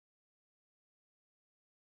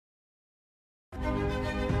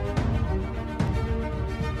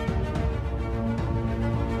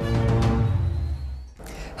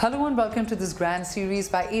Hello and welcome to this grand series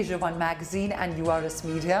by AsiaOne Magazine and URS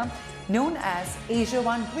Media, known as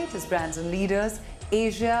AsiaOne Greatest Brands and Leaders,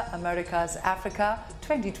 Asia, Americas, Africa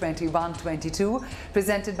 2021-22,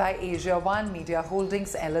 presented by AsiaOne Media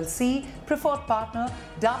Holdings LLC, preferred partner,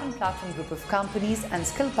 Darwin Platform Group of Companies, and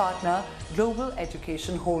skill partner, Global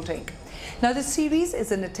Education Holding. Now, this series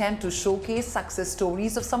is an attempt to showcase success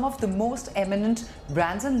stories of some of the most eminent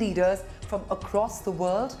brands and leaders from across the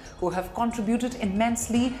world who have contributed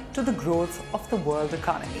immensely to the growth of the world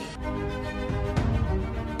economy.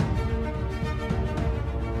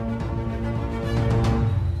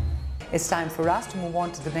 It's time for us to move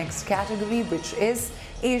on to the next category, which is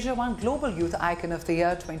AsiaOne Global Youth Icon of the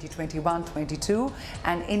Year 2021-22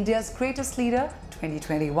 and India's Greatest Leader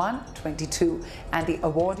 2021-22. And the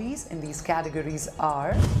awardees in these categories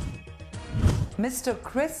are Mr.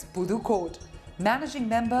 Kris Puthucode, Managing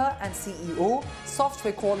Member and CEO,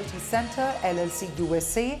 Software Quality Center LLC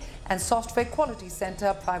USA and Software Quality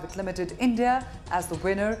Center Private Limited India, as the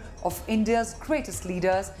winner of India's Greatest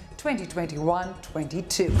Leaders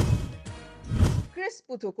 2021-22. Kris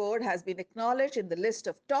Puthucode has been acknowledged in the list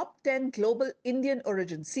of top 10 global Indian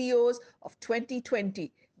origin CEOs of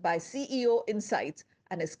 2020 by CEO Insights,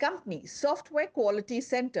 and his company, Software Quality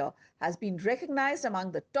Center, has been recognized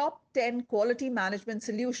among the top 10 quality management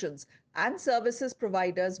solutions and services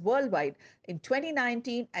providers worldwide in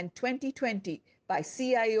 2019 and 2020 by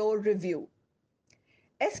CIO Review.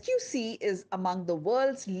 SQC is among the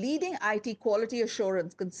world's leading IT quality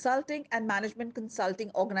assurance consulting and management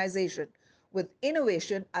consulting organization, with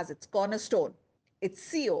innovation as its cornerstone. Its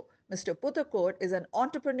CEO, Mr. Puthucode, is an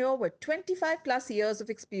entrepreneur with 25 plus years of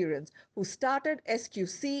experience who started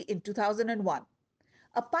SQC in 2001.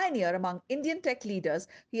 A pioneer among Indian tech leaders,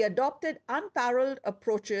 he adopted unparalleled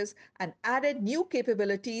approaches and added new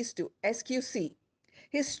capabilities to SQC.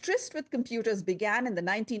 His tryst with computers began in the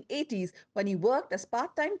 1980s when he worked as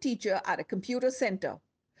part-time teacher at a computer center.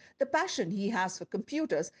 The passion he has for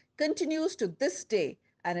computers continues to this day,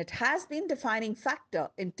 and it has been a defining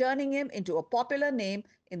factor in turning him into a popular name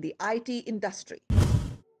in the IT industry.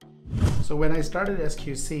 So when I started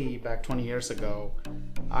SQC back 20 years ago,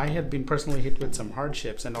 I had been personally hit with some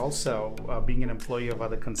hardships, and also being an employee of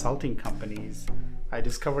other consulting companies, I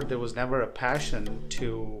discovered there was never a passion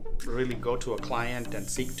to really go to a client and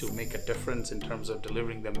seek to make a difference in terms of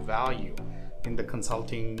delivering them value in the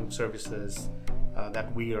consulting services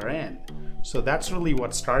that we are in. So that's really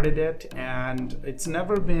what started it, and it's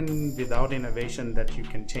never been without innovation that you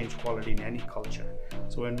can change quality in any culture.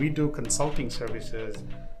 So when we do consulting services,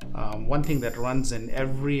 one thing that runs in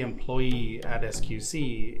every employee at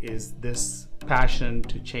SQC is this passion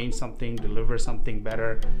to change something, deliver something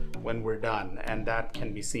better when we're done, and that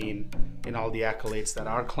can be seen in all the accolades that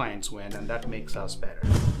our clients win, and that makes us better.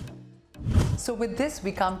 So with this,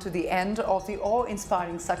 we come to the end of the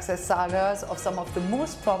awe-inspiring success sagas of some of the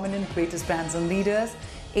most prominent greatest brands and leaders,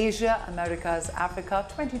 Asia, Americas, Africa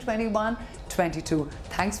 2021-22.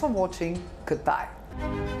 Thanks for watching. Goodbye.